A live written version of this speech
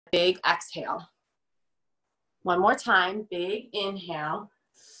big exhale. One more time, big inhale,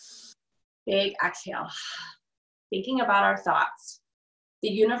 big exhale. Thinking about our thoughts. The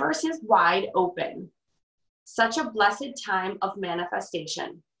universe is wide open. Such a blessed time of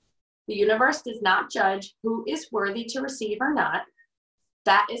manifestation. The universe does not judge who is worthy to receive or not.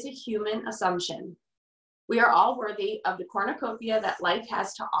 That is a human assumption. We are all worthy of the cornucopia that life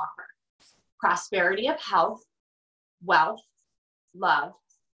has to offer. Prosperity of health, wealth, love,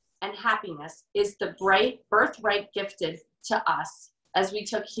 and happiness is the bright birthright gifted to us as we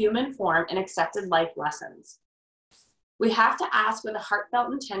took human form and accepted life lessons. We have to ask with a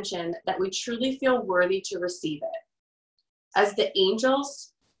heartfelt intention that we truly feel worthy to receive it. As the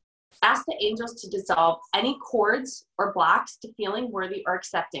angels, ask the angels to dissolve any cords or blocks to feeling worthy or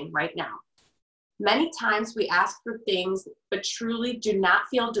accepting right now. Many times we ask for things but truly do not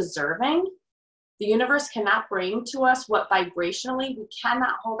feel deserving. The universe cannot bring to us what vibrationally we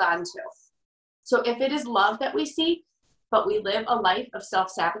cannot hold on to. So if it is love that we seek, but we live a life of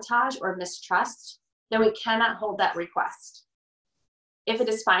self-sabotage or mistrust, then we cannot hold that request. If it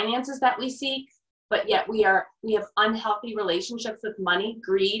is finances that we seek, but yet we have unhealthy relationships with money,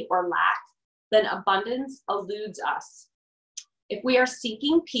 greed, or lack, then abundance eludes us. If we are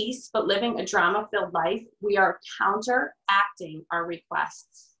seeking peace but living a drama-filled life, we are counteracting our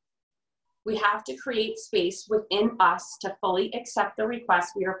requests. We have to create space within us to fully accept the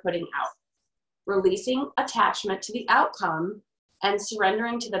request we are putting out, releasing attachment to the outcome and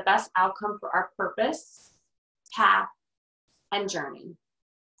surrendering to the best outcome for our purpose, path, and journey.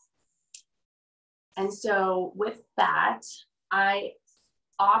 And so with that, I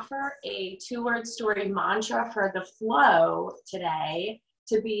offer a 2-word story mantra for the flow today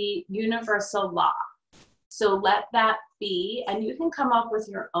to be universal law. So let that be, and you can come up with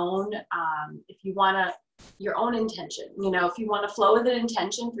your own, if you want to, your own intention, if you want to flow with an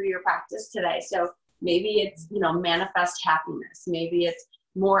intention for your practice today. So maybe it's, manifest happiness. Maybe it's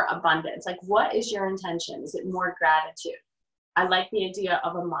more abundance. Like, what is your intention? Is it more gratitude? I like the idea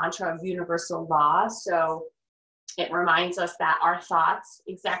of a mantra of universal law. So it reminds us that our thoughts,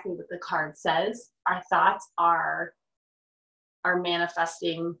 exactly what the card says, our thoughts are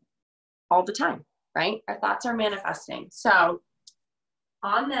manifesting all the time. Right? Our thoughts are manifesting. So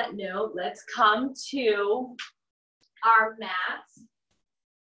on that note, let's come to our mats.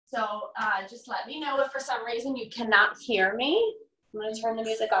 So just let me know if for some reason you cannot hear me. I'm going to turn the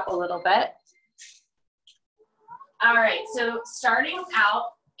music up a little bit. All right, so starting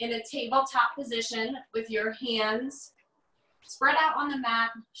out in a tabletop position with your hands spread out on the mat,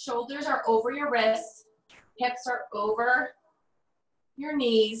 shoulders are over your wrists, hips are over your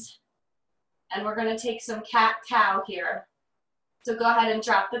knees. And we're going to take some cat-cow here. So go ahead and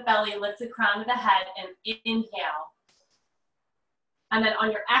drop the belly, lift the crown of the head, and inhale. And then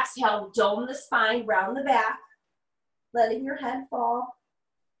on your exhale, dome the spine, round the back, letting your head fall.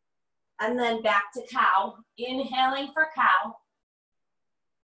 And then back to cow. Inhaling for cow.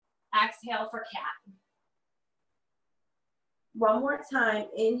 Exhale for cat. One more time.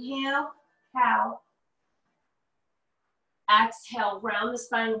 Inhale, cow. Exhale, round the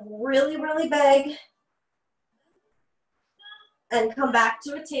spine really, really big. And come back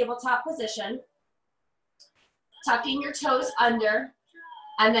to a tabletop position. Tucking your toes under.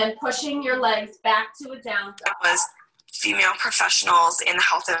 And then pushing your legs back to a down dog. That was female professionals in the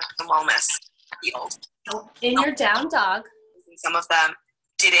health and wellness field. In your down dog. Some of them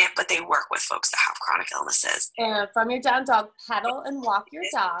didn't, but they work with folks that have chronic illnesses. And from your down dog, pedal and walk your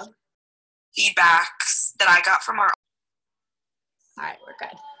dog. Feedbacks that I got from our... All right, we're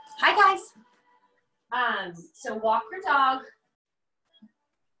good. Hi, guys. So walk your dog.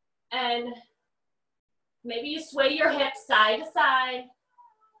 And maybe you sway your hips side to side.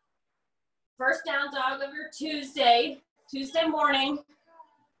 First down dog of your Tuesday morning.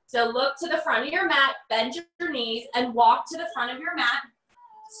 So look to the front of your mat, bend your knees, and walk to the front of your mat.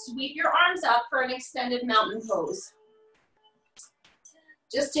 Sweep your arms up for an extended mountain pose.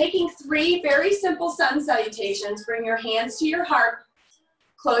 Just taking 3 very simple sun salutations. Bring your hands to your heart,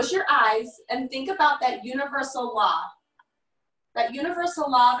 close your eyes, and think about that universal law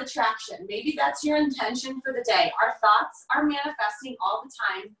of attraction. Maybe that's your intention for the day. Our thoughts are manifesting all the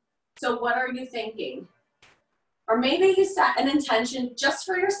time. So what are you thinking? Or maybe you set an intention just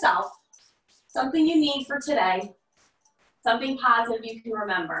for yourself, something you need for today, something positive you can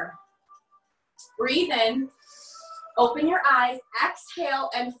remember. Breathe in. Open your eyes, exhale,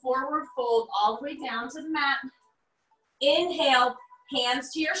 and forward fold all the way down to the mat. Inhale,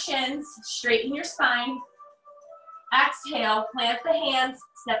 hands to your shins, straighten your spine. Exhale, plant the hands,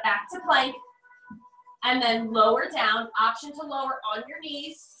 step back to plank. And then lower down, option to lower on your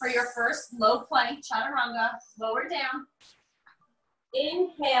knees for your first low plank, chaturanga, lower down.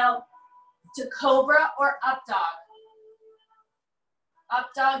 Inhale to cobra or up dog. Up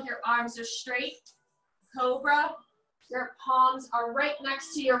dog, your arms are straight. Cobra, your palms are right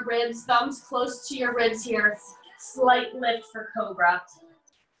next to your ribs, thumbs close to your ribs here. Slight lift for cobra.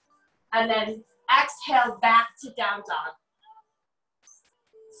 And then exhale back to down dog.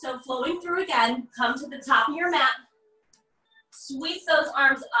 So flowing through again, come to the top of your mat. Sweep those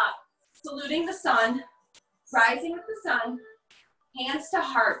arms up, saluting the sun, rising with the sun. Hands to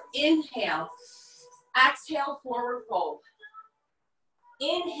heart, inhale. Exhale, forward fold.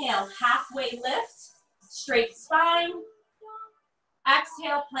 Inhale, halfway lift, straight spine.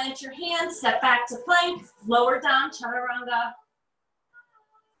 Exhale, plant your hands, step back to plank, lower down, chaturanga.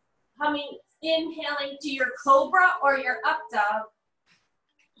 Inhaling to your cobra or your up dog.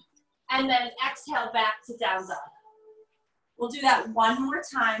 And then exhale back to down dog. We'll do that one more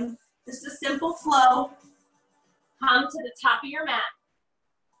time. Just a simple flow. Come to the top of your mat.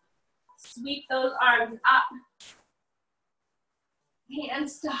 Sweep those arms up.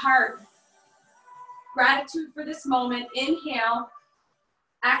 Hands to heart. Gratitude for this moment. Inhale.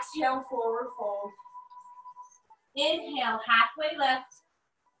 Exhale, forward fold. Inhale, halfway lift.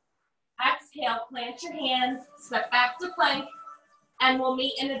 Exhale, plant your hands, step back to plank, and we'll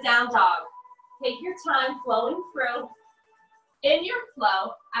meet in a down dog. Take your time flowing through. In your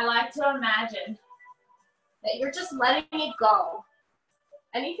flow, I like to imagine that you're just letting it go.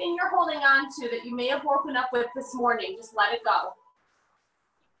 Anything you're holding on to that you may have woken up with this morning, just let it go.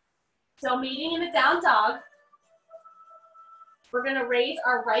 So meeting in a down dog, we're gonna raise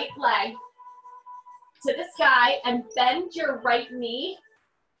our right leg to the sky and bend your right knee,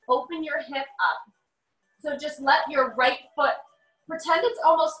 open your hip up. So just let your right foot, pretend it's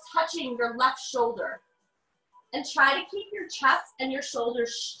almost touching your left shoulder. And try to keep your chest and your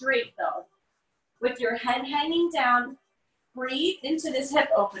shoulders straight though. With your head hanging down, breathe into this hip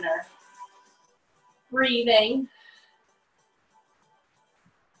opener. Breathing.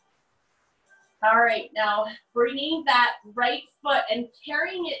 All right, now bringing that right foot and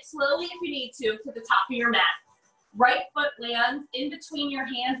carrying it slowly if you need to the top of your mat. Right foot lands in between your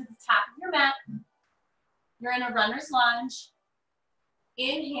hands at the top of your mat. You're in a runner's lunge.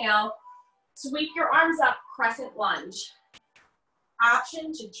 Inhale, sweep your arms up, crescent lunge.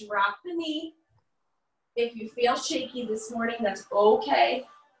 Option to drop the knee. If you feel shaky this morning, that's okay.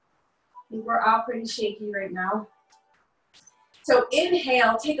 I think we're all pretty shaky right now. So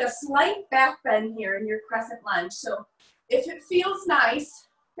inhale, take a slight back bend here in your crescent lunge. So if it feels nice,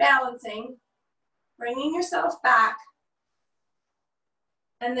 balancing, bringing yourself back,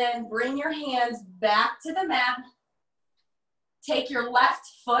 and then bring your hands back to the mat. Take your left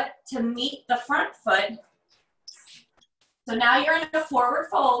foot to meet the front foot. So now you're in a forward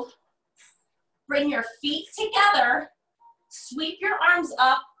fold. Bring your feet together, sweep your arms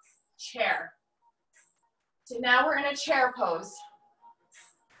up, chair. So now we're in a chair pose.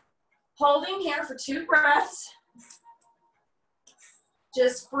 Holding here for 2 breaths.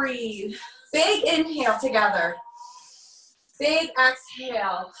 Just breathe. Big inhale together. Big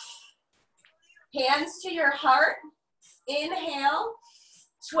exhale. Hands to your heart. Inhale.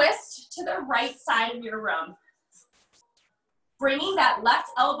 Twist to the right side of your room. Bringing that left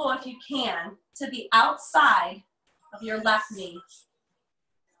elbow, if you can, to the outside of your left knee.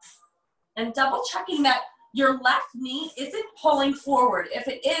 And double checking that your left knee isn't pulling forward. If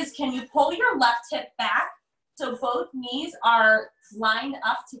it is, can you pull your left hip back so both knees are lined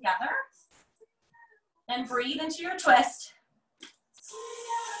up together? And breathe into your twist.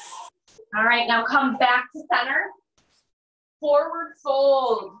 All right, now come back to center. Forward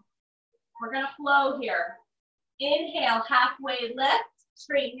fold. We're gonna flow here. Inhale, halfway lift,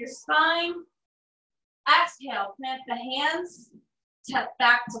 straighten your spine. Exhale, plant the hands, step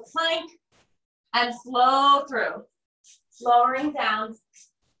back to plank, and flow through. Lowering down.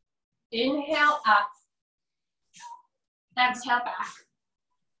 Inhale, up. Exhale, back.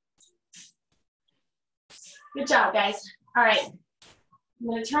 Good job, guys. All right, I'm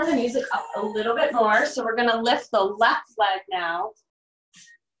gonna turn the music up a little bit more. So we're gonna lift the left leg now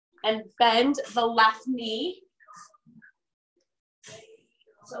and bend the left knee.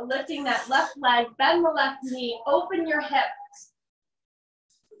 So lifting that left leg, bend the left knee, open your hip.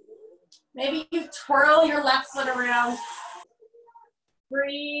 Maybe you twirl your left foot around.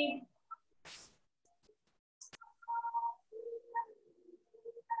 Breathe.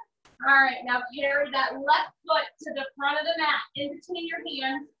 All right, now carry that left foot to the front of the mat, in between your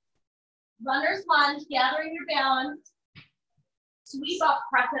hands. Runner's lunge, gathering your balance. Sweep up,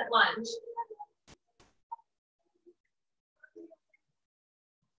 crescent lunge.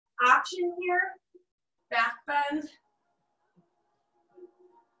 option here, back bend,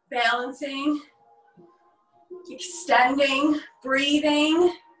 balancing, extending,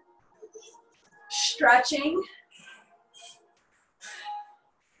 breathing, stretching.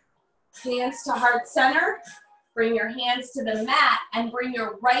 Hands to heart center. Bring your hands to the mat and bring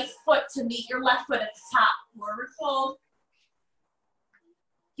your right foot to meet your left foot at the top. Forward fold.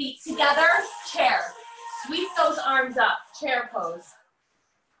 Feet together, chair. Sweep those arms up, chair pose.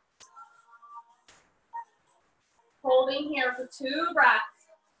 Holding here for 2 breaths.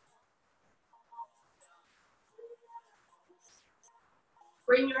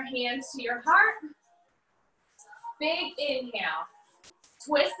 Bring your hands to your heart. Big inhale.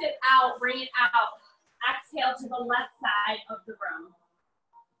 Twist it out, bring it out. Exhale to the left side of the room.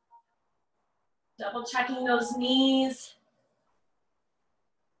 Double checking those knees.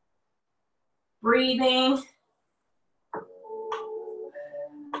 Breathing.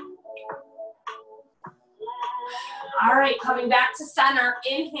 All right, coming back to center.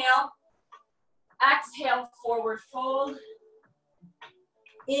 Inhale. Exhale, forward fold.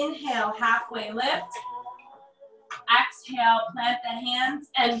 Inhale, halfway lift. Exhale, plant the hands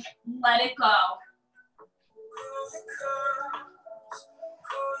and let it go.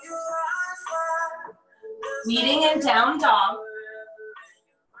 Meeting in down dog.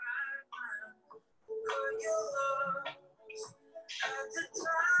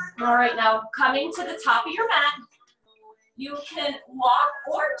 All right, now coming to the top of your mat. You can walk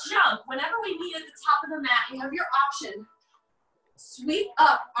or jump. Whenever we meet at the top of the mat, you have your option. Sweep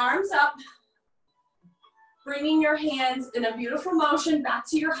up, arms up. Bringing your hands in a beautiful motion back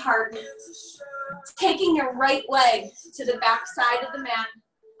to your heart. Taking your right leg to the back side of the mat.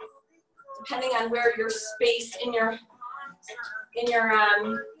 Depending on where you're spaced on your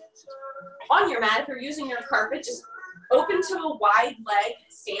mat. If you're using your carpet, just open to a wide leg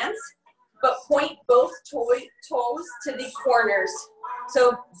stance, but point both toes to the corners.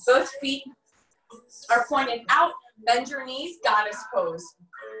 So both feet are pointed out. Bend your knees, goddess pose.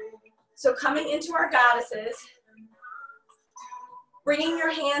 So coming into our goddesses, bringing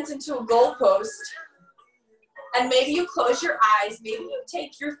your hands into a goalpost, and maybe you close your eyes, maybe you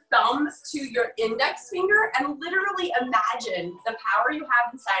take your thumb to your index finger and literally imagine the power you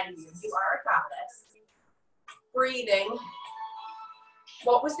have inside of you. You are a goddess. Breathing.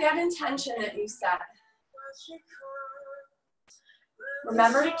 What was that intention that you set?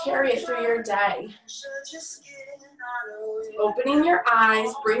 Remember to carry it through your day. Opening your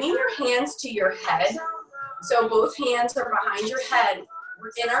eyes, bringing your hands to your head. So both hands are behind your head.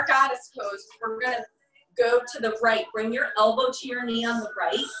 We're in our goddess pose. We're going to go to the right. Bring your elbow to your knee on the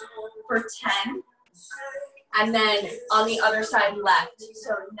right for 10. And then on the other side left. So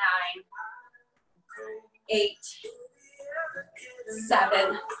 9, 8,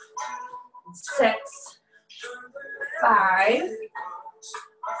 7, 6, 5,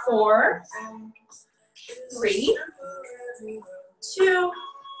 4, 3, 2,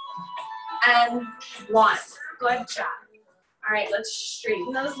 and 1. Good job. All right, let's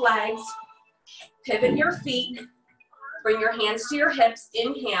straighten those legs. Pivot your feet. Bring your hands to your hips.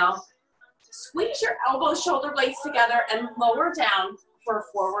 Inhale. Squeeze your elbows, shoulder blades together, and lower down for a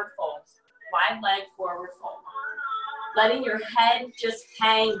forward fold. Wide leg forward fold. Letting your head just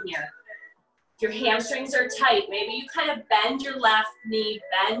hang here. If your hamstrings are tight, maybe you kind of bend your left knee,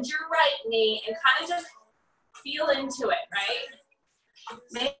 bend your right knee, and kind of just feel into it, right?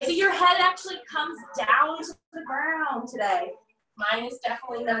 Maybe your head actually comes down to the ground today. Mine is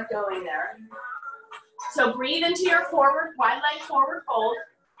definitely not going there. So breathe into your forward, wide leg forward fold.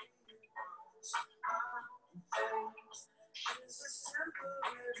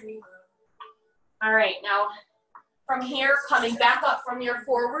 All right, now from here, coming back up from your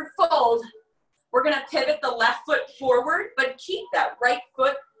forward fold, we're gonna pivot the left foot forward, but keep that right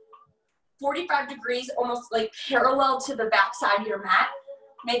foot 45 degrees, almost like parallel to the back side of your mat.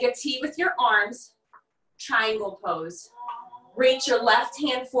 Make a T with your arms, triangle pose. Reach your left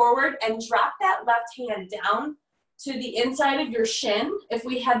hand forward and drop that left hand down to the inside of your shin. If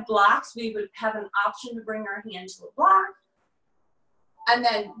we had blocks, we would have an option to bring our hand to a block. And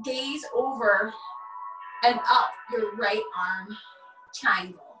then gaze over and up your right arm,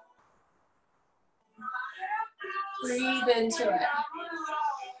 triangle. Breathe into it.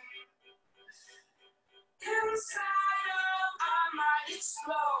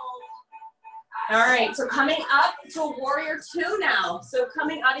 All right, so coming up to warrior 2 now. So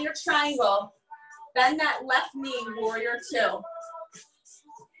coming out of your triangle, bend that left knee, warrior 2.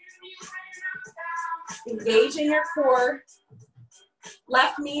 Engage in your core.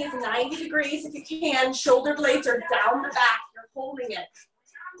 Left knee is 90 degrees if you can. Shoulder blades are down the back. You're holding it.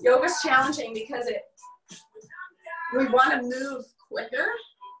 Yoga's challenging because we want to move quicker.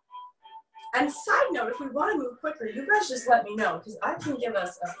 And side note, if we want to move quicker, you guys just let me know because I can give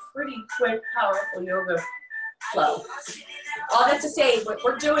us a pretty quick, powerful yoga flow. All that to say, what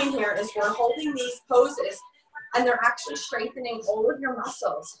we're doing here is we're holding these poses and they're actually strengthening all of your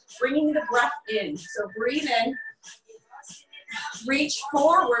muscles, bringing the breath in. So breathe in, reach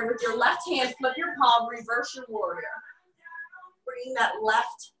forward with your left hand, flip your palm, reverse your warrior. Bringing that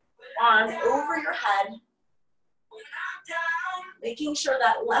left arm over your head, making sure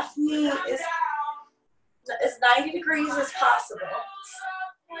that left knee is as 90 degrees as possible.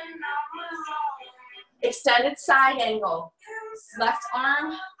 Extended side angle. Left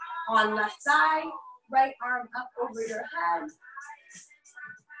arm on left side, right arm up over your head.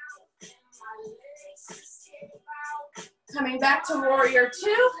 Coming back to warrior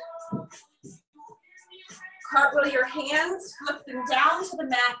two. Cartwheel your hands, flip them down to the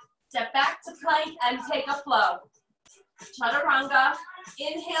mat, step back to plank and take a flow. Chaturanga,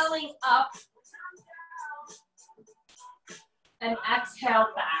 inhaling up and exhale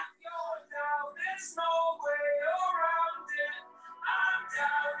back.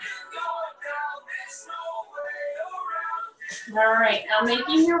 All right, now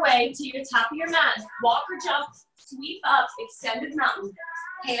making your way to your top of your mat. Walk or jump, sweep up, extended mountain.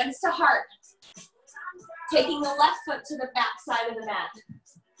 Hands to heart. Taking the left foot to the back side of the mat.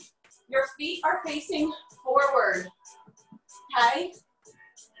 Your feet are facing forward, okay?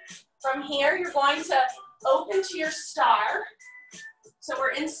 From here, you're going to open to your star. So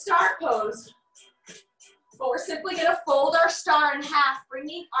we're in star pose, but we're simply gonna fold our star in half,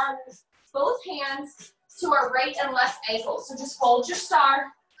 bringing our both hands to our right and left ankles. So just fold your star,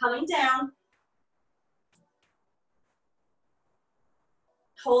 coming down.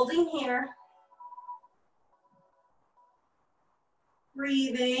 Holding here.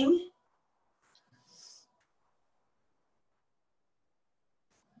 Breathing.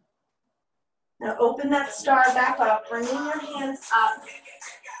 Now open that star back up, bringing your hands up.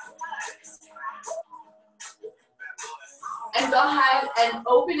 And go ahead and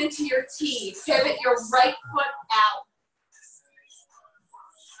open into your T. Pivot your right foot out.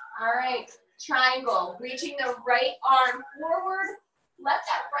 All right, triangle. Reaching the right arm forward. Let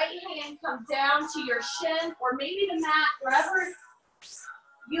that right hand come down to your shin or maybe the mat, wherever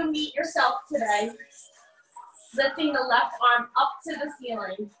you meet yourself today. Lifting the left arm up to the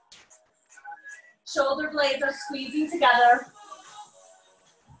ceiling. Shoulder blades are squeezing together.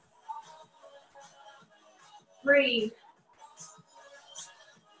 Breathe.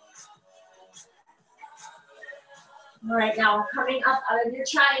 All right, now coming up out of your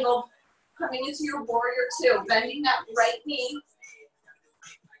triangle, coming into your warrior two, bending that right knee.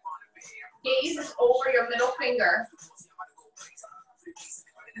 Gaze is over your middle finger.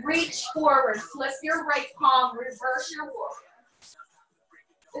 Reach forward, flip your right palm, reverse your warrior.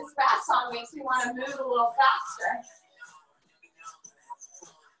 This fast song makes me want to move a little faster.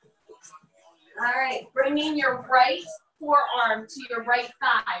 All right, bringing your right forearm to your right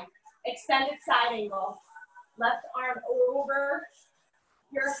thigh. Extended side angle. Left arm over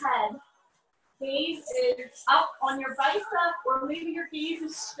your head. Gaze is up on your bicep, or maybe your gaze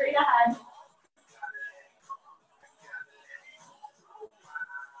is straight ahead.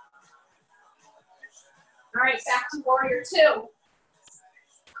 All right, back to warrior two.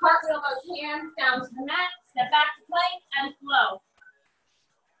 Cartwheel those hands down to the mat, step back to plank, and flow.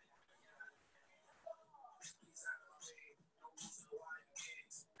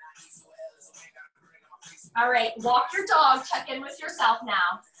 All right, walk your dog, check in with yourself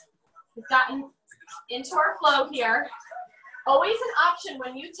now. We've gotten into our flow here. Always an option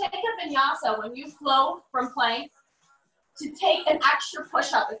when you take a vinyasa, when you flow from plank, to take an extra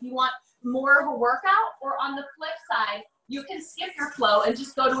push-up if you want more of a workout, or on the flip side, you can skip your flow and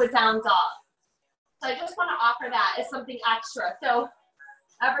just go to a down dog. So I just want to offer that as something extra. So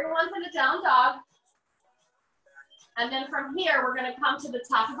everyone's in a down dog. And then from here, we're going to come to the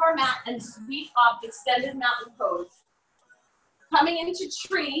top of our mat and sweep up extended mountain pose. Coming into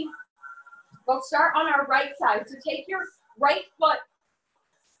tree, we'll start on our right side. So take your right foot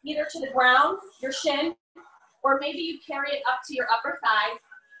either to the ground, your shin, or maybe you carry it up to your upper thigh.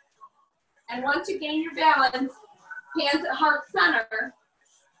 And once you gain your balance, hands at heart center.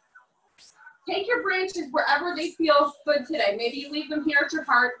 Take your branches wherever they feel good today. Maybe you leave them here at your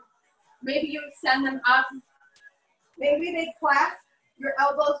heart. Maybe you extend them up. Maybe they clasp, your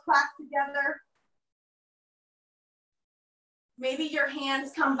elbows clasp together. Maybe your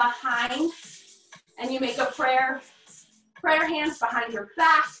hands come behind and you make a prayer. Prayer hands behind your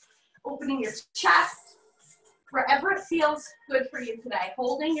back, opening your chest. wherever it feels good for you today,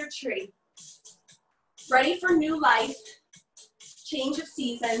 holding your tree. Ready for new life, change of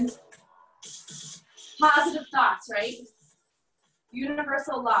seasons, positive thoughts, right?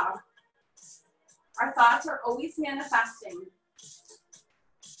 Universal law. Our thoughts are always manifesting.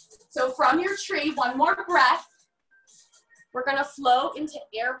 So from your tree, one more breath, we're gonna flow into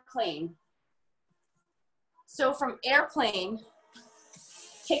airplane. So from airplane,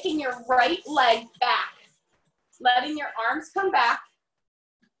 kicking your right leg back, letting your arms come back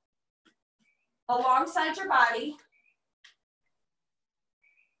alongside your body.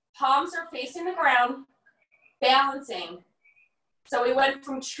 Palms are facing the ground, balancing. So we went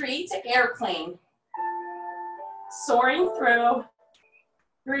from tree to airplane. Soaring through,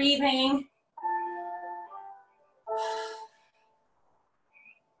 breathing.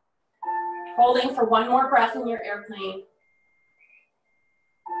 Holding for one more breath in your airplane.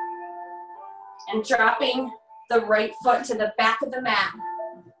 And dropping the right foot to the back of the mat.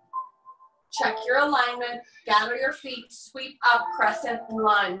 Check your alignment, gather your feet, sweep up, crescent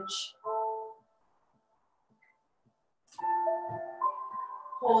lunge.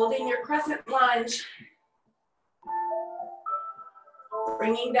 Holding your crescent lunge.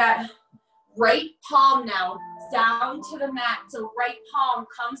 Bringing that right palm now down to the mat. So right palm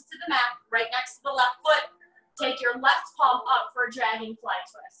comes to the mat, right next to the left foot. Take your left palm up for a dragonfly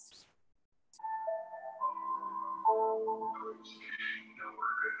twist.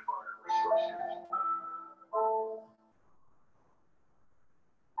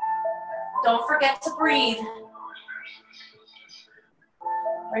 Don't forget to breathe.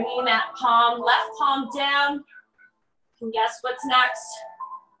 Bringing that palm, left palm down. And guess what's next?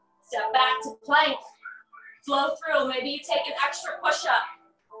 Step back to plank. Flow through. Maybe you take an extra push-up.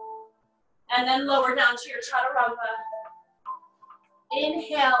 And then lower down to your chaturanga.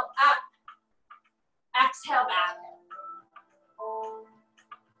 Inhale up. Exhale back.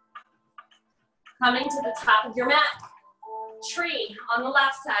 Coming to the top of your mat. Tree on the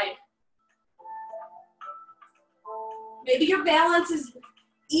left side. Maybe your balance is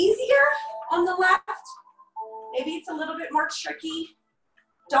easier on the left. Maybe it's a little bit more tricky.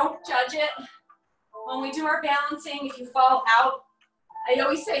 Don't judge it. When we do our balancing, if you fall out, I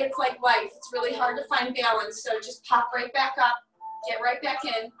always say it's like life. It's really hard to find balance, so just pop right back up, get right back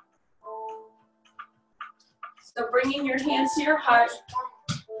in. So bringing your hands to your heart.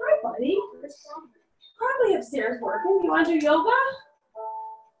 Hi, buddy. Probably upstairs working. You want to do yoga?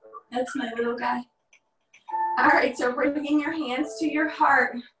 That's my little guy. All right, so bringing your hands to your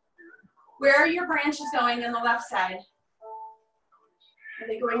heart. Where are your branches going on the left side? Are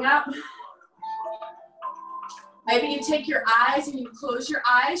they going up? Maybe you take your eyes and you close your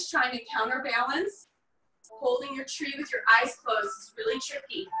eyes, trying to counterbalance. Holding your tree with your eyes closed is really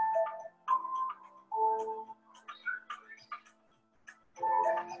tricky.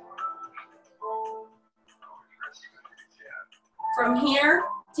 From here,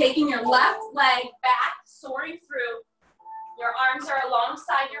 taking your left leg back, soaring through. Your arms are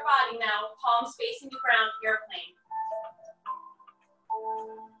alongside your body now, palms facing the ground, airplane.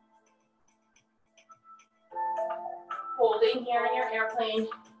 Holding here in your airplane.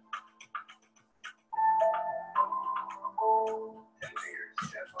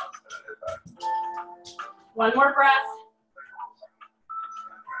 One more breath.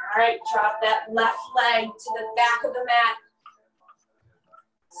 All right, drop that left leg to the back of the mat.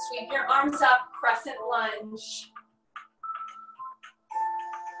 Sweep your arms up, crescent lunge.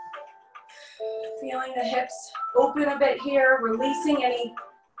 Feeling the hips open a bit here, releasing any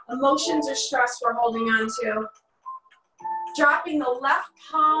emotions or stress we're holding on to. Dropping the left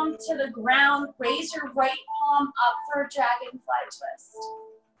palm to the ground, raise your right palm up for a dragonfly twist.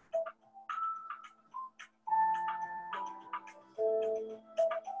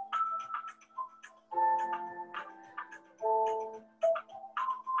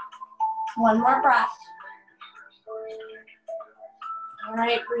 One more breath. All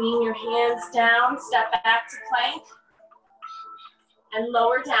right, bringing your hands down, step back to plank, and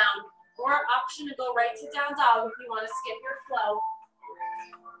lower down. Or option to go right to down dog if you want to skip your flow.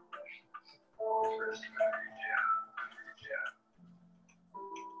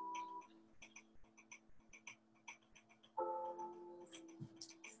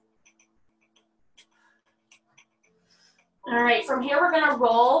 All right, from here we're gonna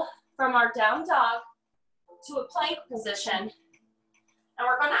roll from our down dog to a plank position. And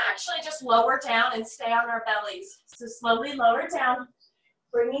we're gonna actually just lower down and stay on our bellies. So slowly lower down,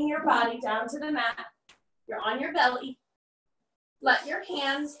 bringing your body down to the mat. You're on your belly. Let your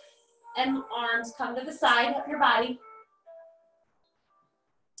hands and arms come to the side of your body.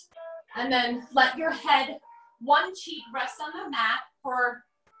 And then let your head One cheek rests on the mat for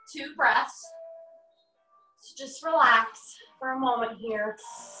 2 breaths. So just relax for a moment here.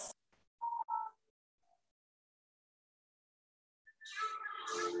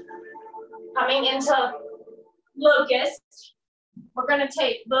 Coming into locust. We're going to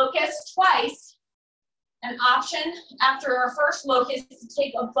take locust twice. An option after our first locust is to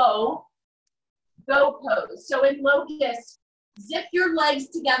take a bow pose. So in locust, zip your legs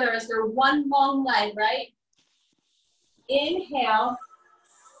together as they're one long leg, right? Inhale,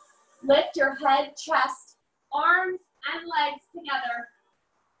 lift your head, chest, arms, and legs together.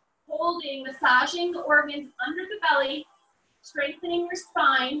 Holding, massaging the organs under the belly, strengthening your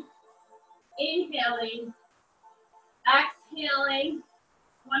spine. Inhaling, exhaling.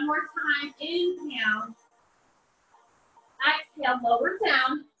 One more time, inhale. Exhale, lower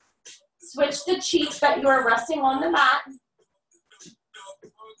down. Switch the cheek that you are resting on the mat.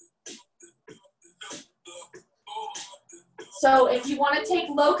 So if you want to take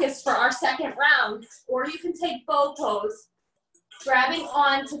locust for our second round, or you can take bow pose, grabbing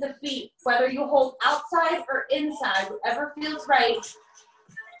on to the feet, whether you hold outside or inside, whatever feels right.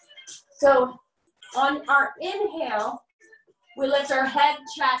 So on our inhale, we lift our head,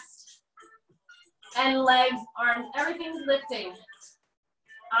 chest, and legs, arms, everything's lifting.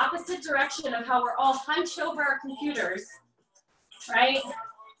 Opposite direction of how we're all hunched over our computers, right?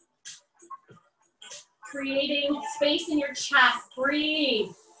 Creating space in your chest,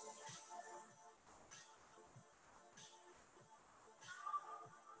 breathe.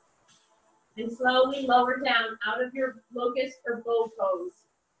 And slowly lower down out of your locust or bow pose.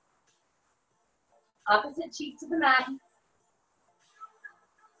 Opposite cheek to the mat.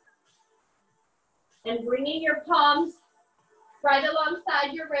 And bringing your palms right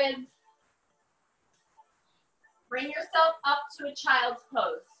alongside your ribs. Bring yourself up to a child's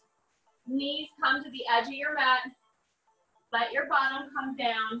pose. Knees come to the edge of your mat. Let your bottom come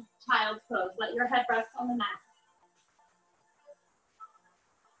down, child's pose. Let your head rest on the mat.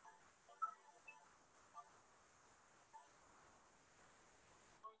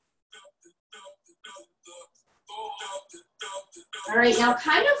 All right, now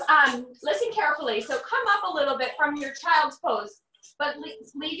kind of listen carefully. So come up a little bit from your child's pose, but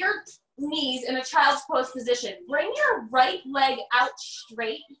leave your knees in a child's pose position. Bring your right leg out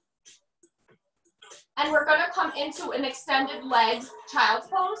straight. And we're gonna come into an extended leg child's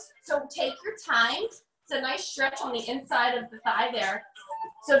pose. So take your time. It's a nice stretch on the inside of the thigh there.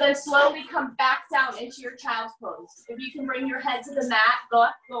 So then slowly come back down into your child's pose. If you can bring your head to the mat, go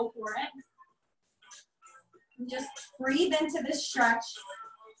for it. And just breathe into this stretch.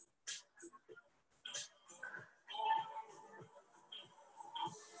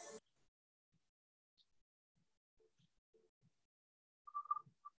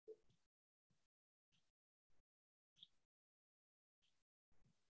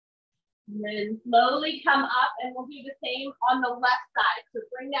 And then slowly come up, and we'll do the same on the left side. So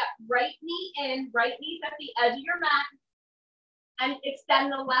bring that right knee in, right knee's at the edge of your mat, and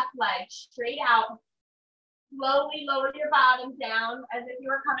extend the left leg straight out. Slowly lower your bottom down as if you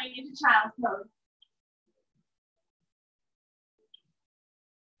were coming into child's pose.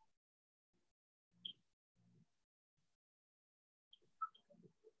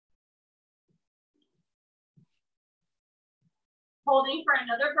 Holding for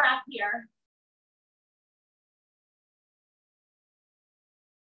another breath here.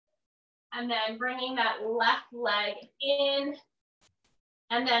 And then bringing that left leg in,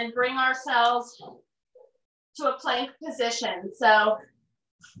 and then bring ourselves to a plank position. So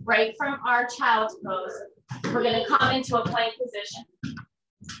right from our child's pose, we're going to come into a plank position.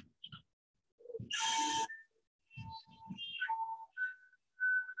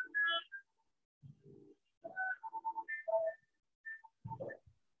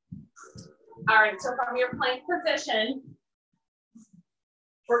 All right, so from your plank position,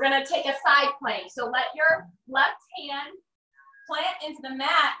 we're going to take a side plank. So let your left hand plant into the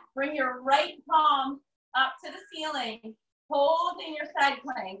mat, bring your right palm up to the ceiling, hold in your side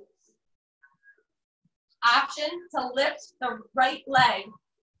plank. Option to lift the right leg.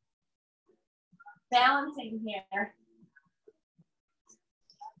 Balancing here.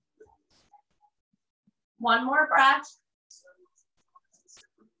 One more breath.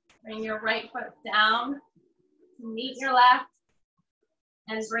 Bring your right foot down, meet your left,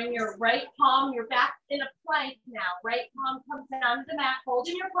 and bring your right palm, you're back in a plank now. Right palm comes down to the mat,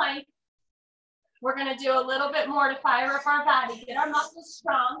 holding your plank. We're gonna do a little bit more to fire up our body, get our muscles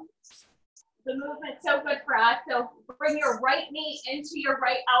strong. The movement's so good for us, so bring your right knee into your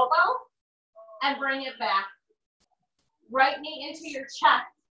right elbow and bring it back. Right knee into your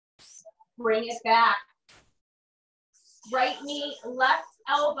chest, bring it back. Right knee, left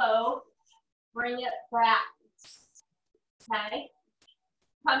elbow, bring it back, okay?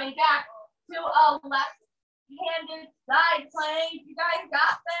 Coming back to a left-handed side plank. You guys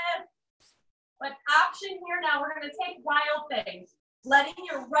got this. But option here now, we're gonna take wild things. Letting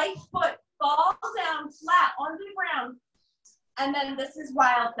your right foot fall down flat on the ground. And then this is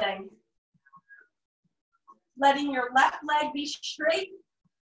wild thing. Letting your left leg be straight.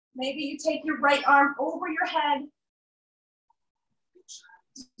 Maybe you take your right arm over your head.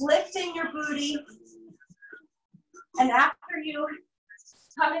 Lifting your booty. And after you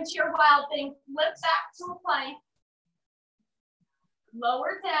come into your wild thing, flip back to a plank.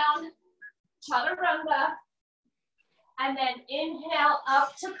 Lower down, chaturanga. And then inhale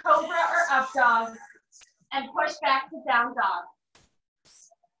up to cobra or up dog. And push back to down dog.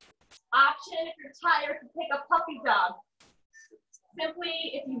 Option, if you're tired, to take a puppy dog.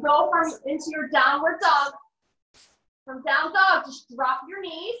 Simply, if you go into your downward dog, from down dog, just drop your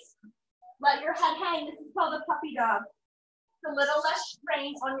knees, let your head hang. This is called a puppy dog. It's a little less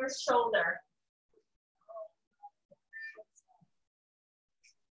strain on your shoulder.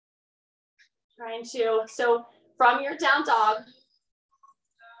 So from your down dog,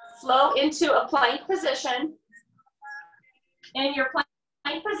 flow into a plank position. In your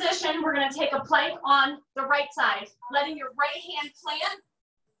plank position, we're going to take a plank on the right side, letting your right hand plant,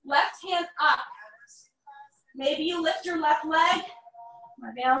 left hand up. Maybe you lift your left leg.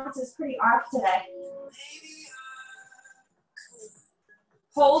 My balance is pretty off today.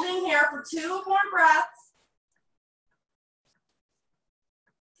 Holding here for 2 more breaths.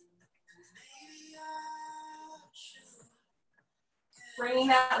 Bringing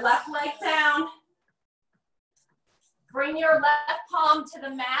that left leg down. Bring your left palm to the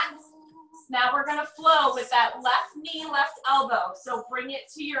mat. Now we're gonna flow with that left knee, left elbow. So bring it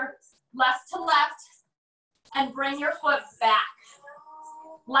to your left to left and bring your foot back.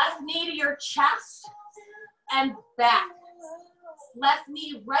 Left knee to your chest and back. Left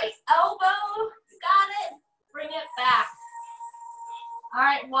knee, right elbow, got it. Bring it back. All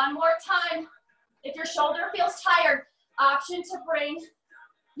right, one more time. If your shoulder feels tired, option to bring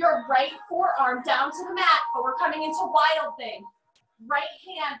your right forearm down to the mat, but we're coming into wild thing. Right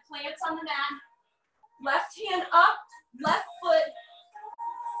hand plants on the mat, left hand up, left foot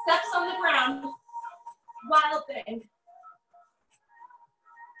steps on the ground, wild thing.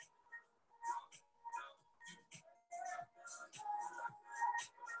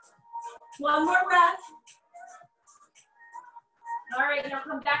 One more breath. All right, now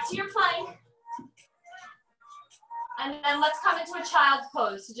come back to your plank. And then let's come into a child's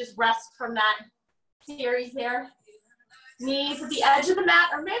pose. So just rest from that series there. Knees at the edge of the mat,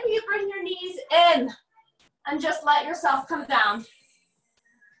 or maybe you bring your knees in and just let yourself come down.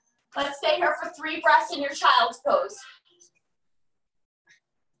 Let's stay here for 3 breaths in your child's pose.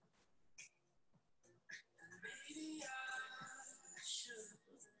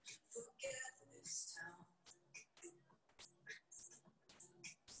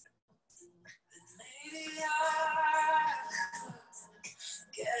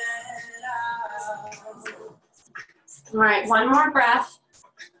 All right, one more breath.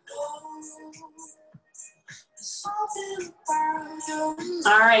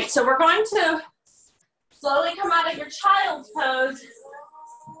 All right, so we're going to slowly come out of your child's pose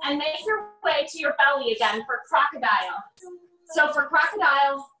and make your way to your belly again for crocodile. So for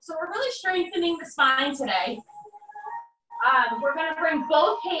crocodile, so we're really strengthening the spine today. We're gonna bring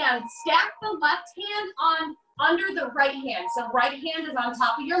both hands, stack the left hand on under the right hand. So right hand is on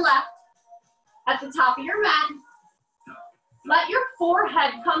top of your left, at the top of your mat. Let your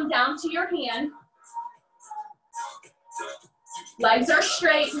forehead come down to your hand. Legs are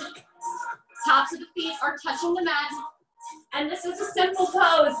straight. Tops of the feet are touching the mat. And this is a simple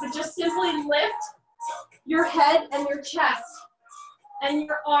pose, but just simply lift your head and your chest and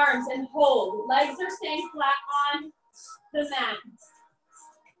your arms and hold. Legs are staying flat on the mat.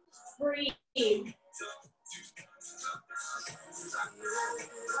 Breathe.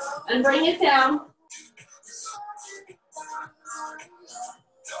 And bring it down.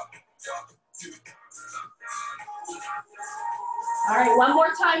 All right, one more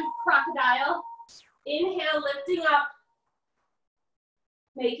time, crocodile. Inhale, lifting up.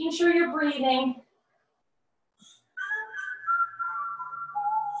 Making sure you're breathing.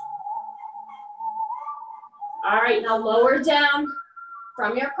 All right, now lower down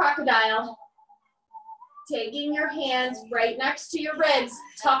from your crocodile. Taking your hands right next to your ribs.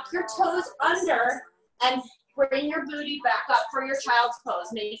 Tuck your toes under and bring your booty back up for your child's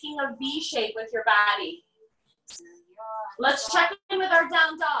pose, making a V shape with your body. Let's check in with our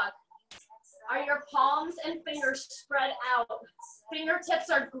down dog. Are your palms and fingers spread out? Fingertips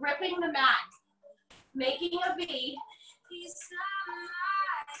are gripping the mat, making a V.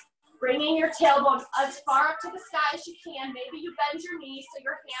 Bringing your tailbone as far up to the sky as you can. Maybe you bend your knees so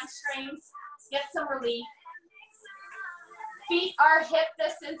your hamstrings get some relief. Feet are hip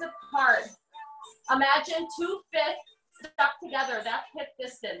distance apart. Imagine 2 fists stuck together. That's hip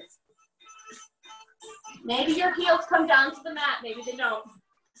distance. Maybe your heels come down to the mat. Maybe they don't.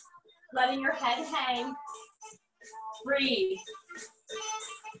 Letting your head hang. Breathe.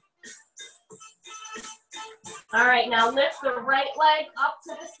 All right, now lift the right leg up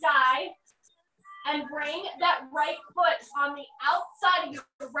to the sky and bring that right foot on the outside of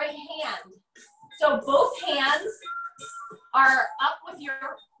your right hand. So both hands are up with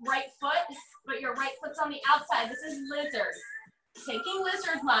your right foot, but your right foot's on the outside. This is lizard. Taking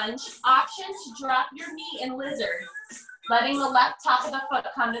lizard lunge, option to drop your knee in lizard, letting the left top of the foot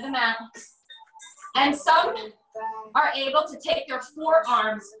come to the mat. And some are able to take their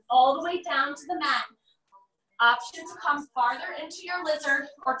forearms all the way down to the mat. Option to come farther into your lizard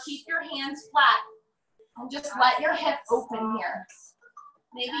or keep your hands flat and just let your hip open here.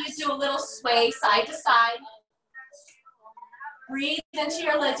 Maybe you do a little sway side to side. Breathe into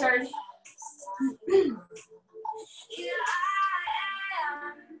your lizard.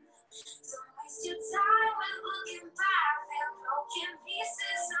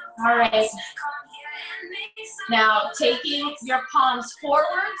 All right. Now taking your palms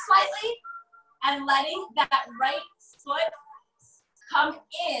forward slightly and letting that right foot come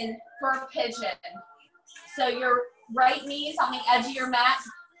in for a pigeon. So your right knee is on the edge of your mat.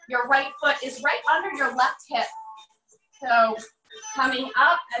 Your right foot is right under your left hip. So coming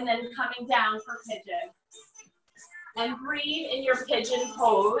up and then coming down for pigeon. And breathe in your pigeon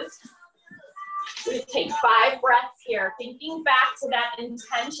pose. We take 5 breaths here, thinking back to that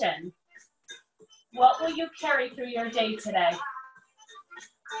intention. What will you carry through your day today?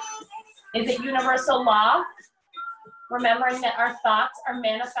 Is it universal law? Remembering that our thoughts are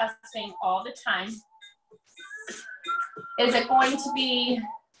manifesting all the time. Is it going to be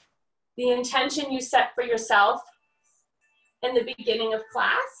the intention you set for yourself in the beginning of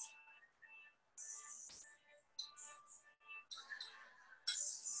class?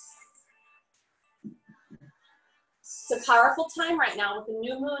 It's a powerful time right now with the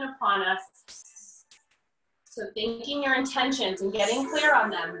new moon upon us. So thinking your intentions and getting clear on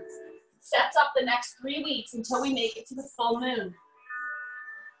them sets up the next 3 weeks until we make it to the full moon.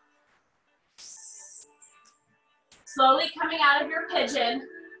 Slowly coming out of your pigeon,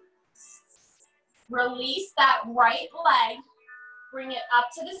 release that right leg, bring it up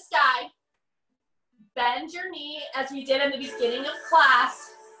to the sky, bend your knee as we did in the beginning of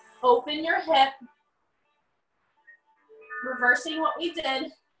class, open your hip, reversing what we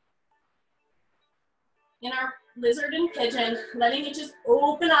did in our lizard and pigeon, letting it just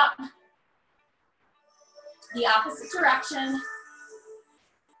open up the opposite direction.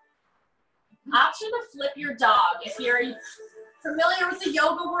 Option to flip your dog. If you're familiar with the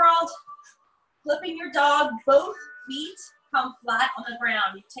yoga world, flipping your dog, both feet come flat on the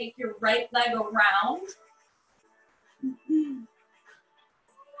ground. You take your right leg around.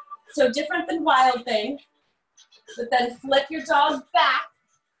 So different than wild thing, but then flip your dog back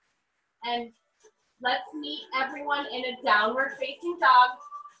and let's meet everyone in a downward facing dog.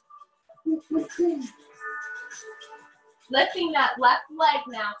 Lifting that left leg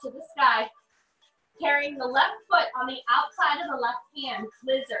now to the sky, carrying the left foot on the outside of the left hand,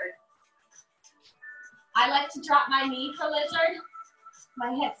 lizard. I like to drop my knee for lizard.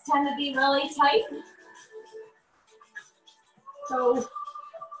 My hips tend to be really tight. So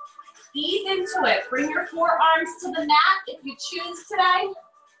ease into it. Bring your forearms to the mat if you choose today.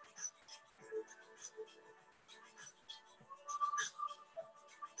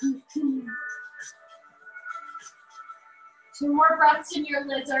 Two more breaths in your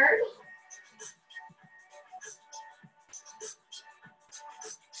lizard.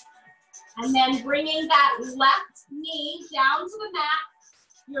 And then bringing that left knee down to the mat.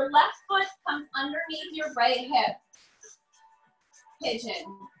 Your left foot comes underneath your right hip.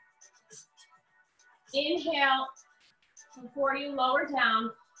 Pigeon. Inhale before you lower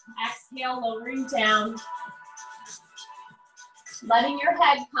down. Exhale, lowering down. Letting your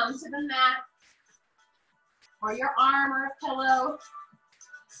head come to the mat or your arm or a pillow.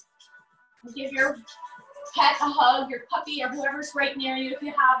 Give your pet a hug, your puppy or whoever's right near you if you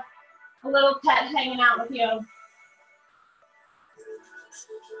have a little pet hanging out with you.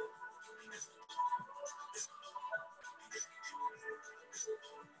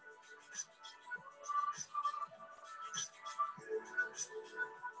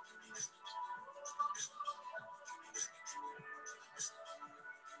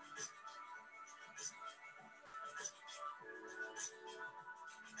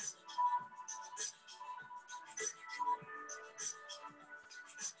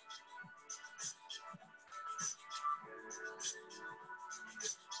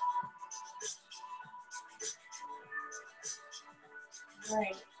 All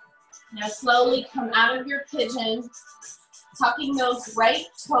right. Now slowly come out of your pigeon, tucking those right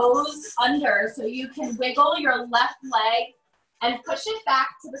toes under so you can wiggle your left leg and push it back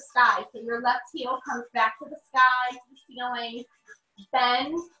to the sky. So your left heel comes back to the sky, to the ceiling.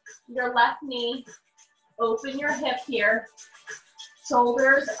 Bend your left knee, open your hip here.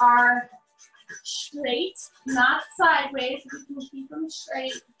 Shoulders are straight, not sideways. You can keep them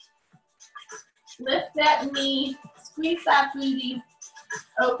straight. Lift that knee, squeeze that booty,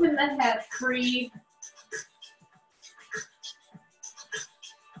 open the hip, breathe.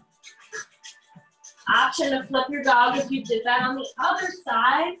 Option to flip your dog if you did that on the other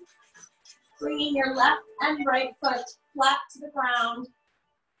side. Bringing your left and right foot flat to the ground.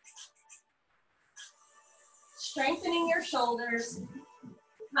 Strengthening your shoulders.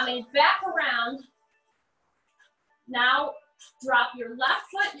 Coming back around. Now drop your left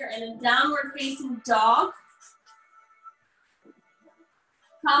foot. You're in a downward facing dog.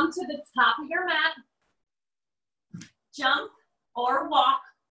 Come to the top of your mat. Jump or walk.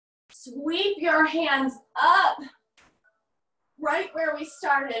 Sweep your hands up. Right where we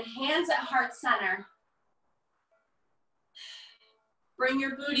started, hands at heart center. Bring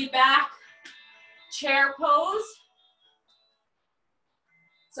your booty back. Chair pose.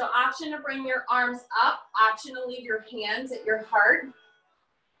 So option to bring your arms up, option to leave your hands at your heart.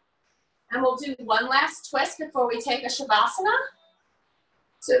 And we'll do one last twist before we take a Shavasana.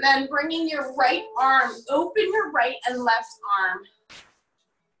 So then bringing your right arm, open your right and left arm.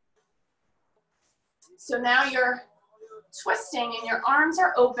 So now you're twisting and your arms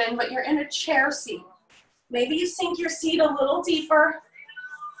are open, but you're in a chair seat. Maybe you sink your seat a little deeper.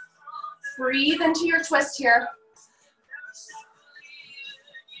 Breathe into your twist here.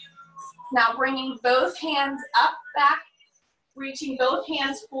 Now bringing both hands up, back, reaching both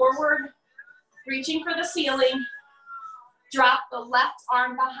hands forward, reaching for the ceiling. Drop the left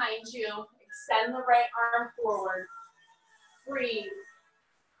arm behind you. Extend the right arm forward. Breathe.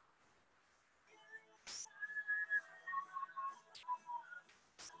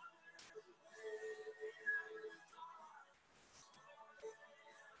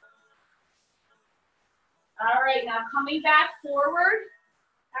 All right, now coming back forward.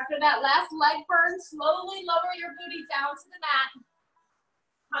 After that last leg burn, slowly lower your booty down to the mat.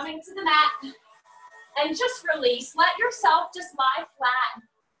 Coming to the mat. And just release. Let yourself just lie flat.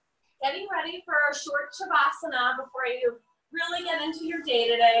 Getting ready for a short Shavasana before you really get into your day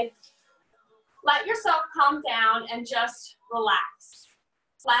today. Let yourself calm down and just relax.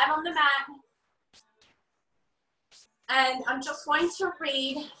 Flat on the mat. And I'm just going to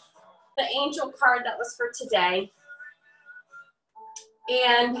read the angel card that was for today.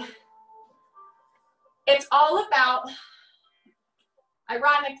 And it's all about,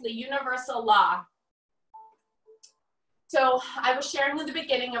 ironically, universal law. So I was sharing in the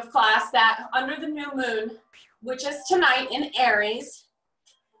beginning of class that under the new moon, which is tonight in Aries,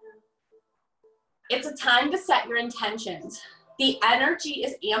 it's a time to set your intentions. The energy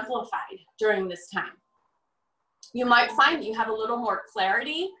is amplified during this time. You might find that you have a little more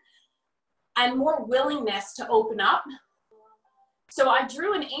clarity and more willingness to open up. So I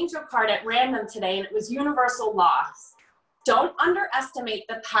drew an angel card at random today, and it was universal law. Don't underestimate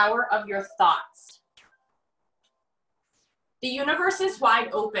the power of your thoughts. The universe is wide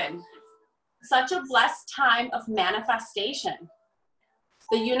open. Such a blessed time of manifestation.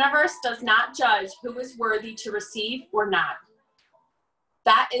 The universe does not judge who is worthy to receive or not.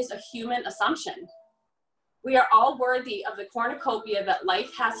 That is a human assumption. We are all worthy of the cornucopia that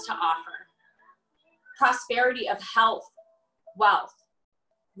life has to offer. Prosperity of health, wealth,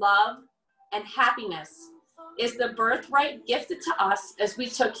 love, and happiness is the birthright gifted to us as we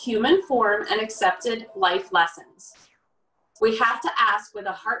took human form and accepted life lessons. We have to ask with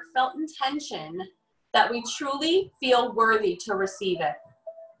a heartfelt intention that we truly feel worthy to receive it.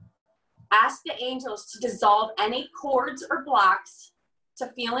 Ask the angels to dissolve any cords or blocks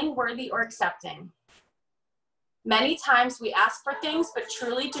to feeling worthy or accepting. Many times we ask for things but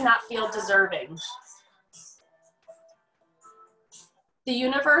truly do not feel deserving. The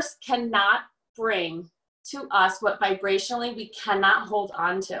universe cannot bring to us what vibrationally we cannot hold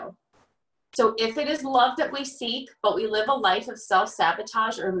on to. So if it is love that we seek, but we live a life of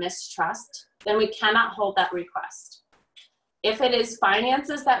self-sabotage or mistrust, then we cannot hold that request. If it is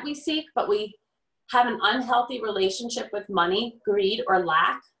finances that we seek, but we have an unhealthy relationship with money, greed, or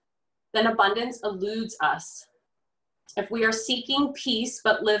lack, then abundance eludes us. If we are seeking peace,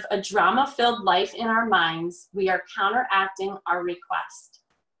 but live a drama-filled life in our minds, we are counteracting our request.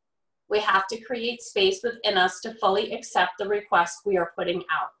 We have to create space within us to fully accept the request we are putting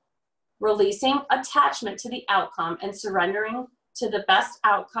out, releasing attachment to the outcome and surrendering to the best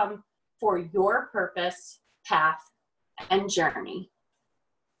outcome for your purpose, path, and journey.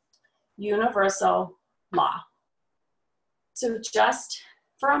 Universal law. So just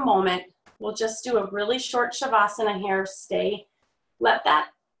for a moment, we'll just do a really short shavasana here. Let that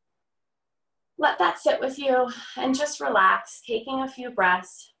sit with you and just relax, taking a few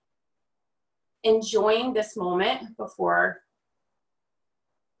breaths, enjoying this moment before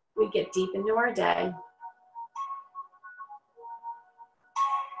we get deep into our day.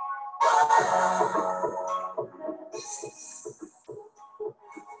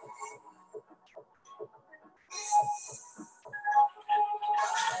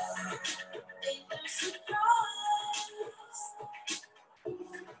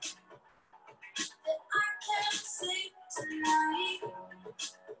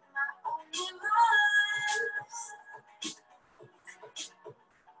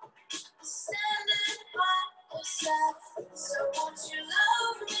 So won't you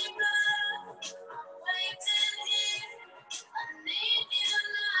love me back? I'm waiting here. I need you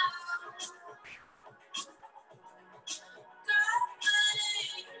now. God,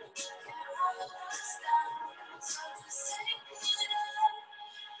 buddy, can't hold us down. So just take me there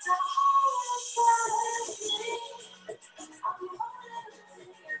to hold us me. I'm wanting to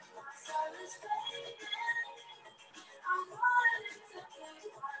get my soul is fading. I'm wanting to get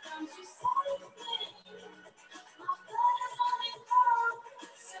why don't you save me? My blood is running cold,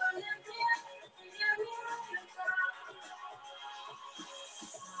 so let me hear me on the ground.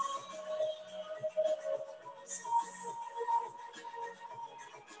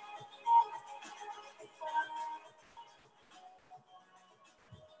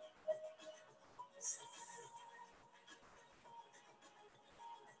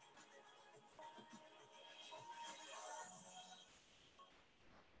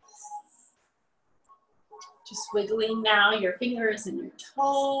 Just wiggling now your fingers and your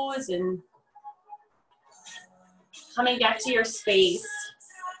toes and coming back to your space.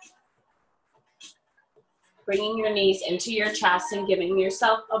 Bringing your knees into your chest and giving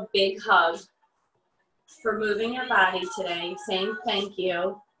yourself a big hug for moving your body today, saying thank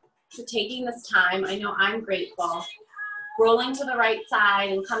you for taking this time. I know I'm grateful. Rolling to the right side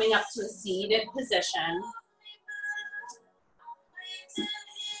and coming up to a seated position.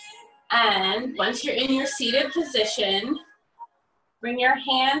 And once you're in your seated position, bring your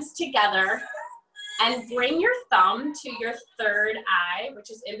hands together and bring your thumb to your third eye,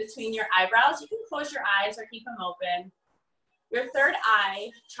 which is in between your eyebrows. You can close your eyes or keep them open. Your third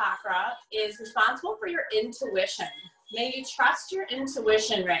eye chakra is responsible for your intuition. May you trust your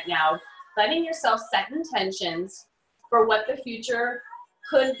intuition right now, letting yourself set intentions for what the future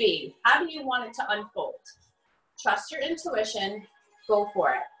could be. How do you want it to unfold? Trust your intuition, go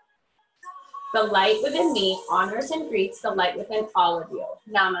for it. The light within me honors and greets the light within all of you.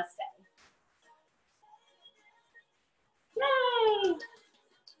 Namaste. Yay!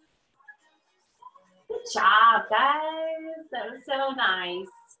 Good job, guys. That was so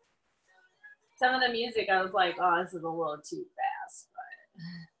nice. Some of the music, I was like, oh, this is a little too fast.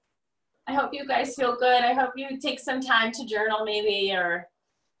 But I hope you guys feel good. I hope you take some time to journal maybe, or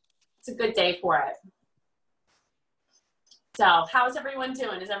it's a good day for it. So how's everyone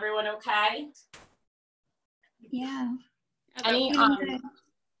doing? Is everyone okay? Yeah.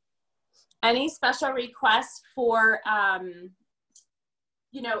 Any special requests for,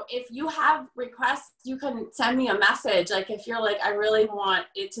 you know, if you have requests, you can send me a message. Like if you're like, I really want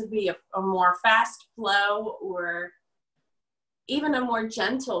it to be a more fast flow or even a more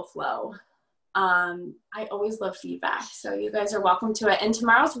gentle flow. I always love feedback. So you guys are welcome to it. And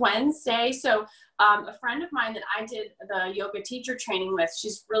tomorrow's Wednesday. So a friend of mine that I did the yoga teacher training with,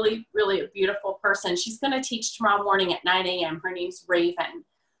 she's really, really a beautiful person. She's going to teach tomorrow morning at 9 a.m. Her name's Raven.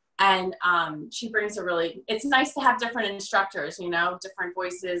 And she brings it's nice to have different instructors, you know, different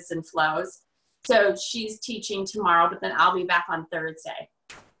voices and flows. So she's teaching tomorrow, but then I'll be back on Thursday.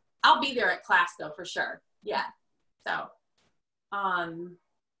 I'll be there at class though, for sure. Yeah.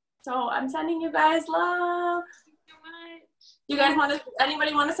 So I'm sending you guys love. Thank you so much. You guys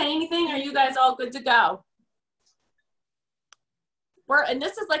anybody want to say anything? Or are you guys all good to go? And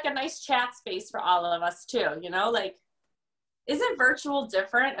this is like a nice chat space for all of us too, you know, like, isn't virtual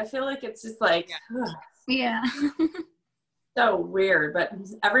different? I feel like it's just like, yeah. so weird, but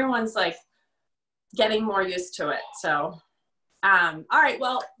everyone's like getting more used to it. So, all right,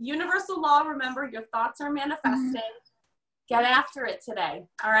 well, universal law, remember your thoughts are manifesting. Get after it today.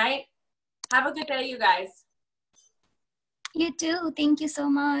 All right. Have a good day, you guys. You too. Thank you so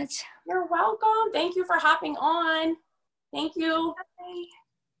much. You're welcome. Thank you for hopping on. Thank you. Bye.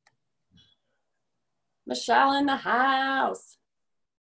 Michelle in the house.